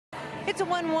It's a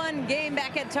 1-1 game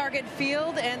back at Target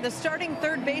Field, and the starting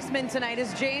third baseman tonight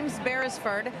is James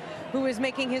Beresford, who is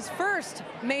making his first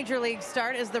major league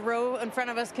start as the row in front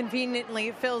of us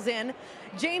conveniently fills in.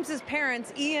 James's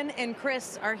parents, Ian and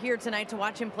Chris, are here tonight to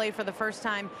watch him play for the first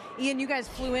time. Ian, you guys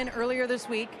flew in earlier this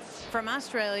week from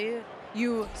Australia.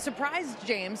 You surprised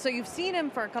James, so you've seen him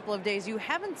for a couple of days. You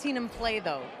haven't seen him play,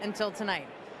 though, until tonight.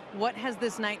 What has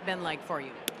this night been like for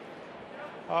you?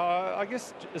 I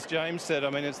guess, as James said, I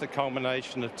mean, it's the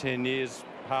culmination of 10 years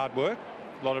hard work,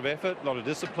 a lot of effort, a lot of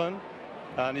discipline,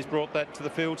 and he's brought that to the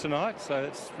field tonight, so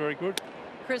it's very good.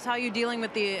 Chris, how are you dealing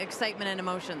with the excitement and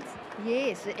emotions?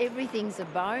 Yes, everything's a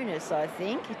bonus, I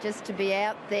think, just to be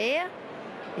out there.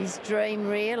 His dream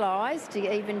realised,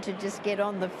 even to just get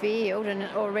on the field and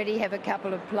already have a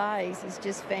couple of plays is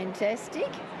just fantastic.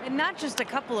 And not just a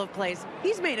couple of plays.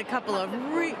 He's made a couple of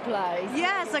plays.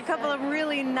 Yes, a couple of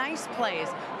really nice plays.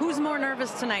 Who's more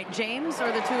nervous tonight, James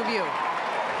or the two of you?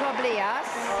 Probably us.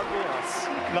 Probably us,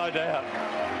 no doubt.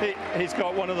 He's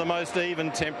got one of the most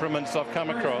even temperaments I've come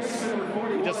across.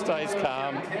 He just stays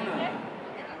calm.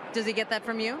 Does he get that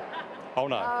from you? Oh,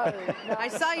 no. No. I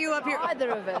saw you up here.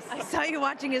 Either of us. I saw you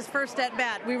watching his first at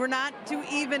bat. We were not too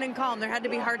even and calm. There had to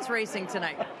be hearts racing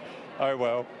tonight. Oh,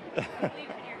 well.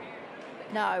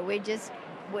 No,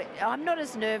 I'm not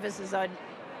as nervous as I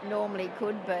normally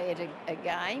could be at a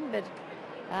game, but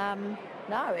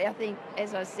no, I think,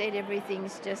 as I said,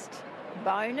 everything's just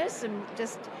bonus, and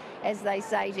just, as they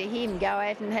say to him, go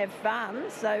out and have fun.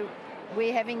 So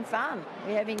we're having fun.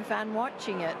 We're having fun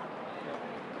watching it.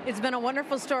 It's been a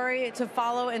wonderful story to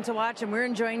follow and to watch, and we're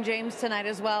enjoying James tonight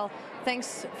as well.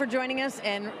 Thanks for joining us,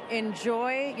 and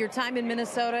enjoy your time in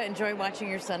Minnesota. Enjoy watching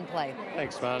your son play.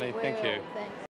 Thanks, Marnie. Thank you.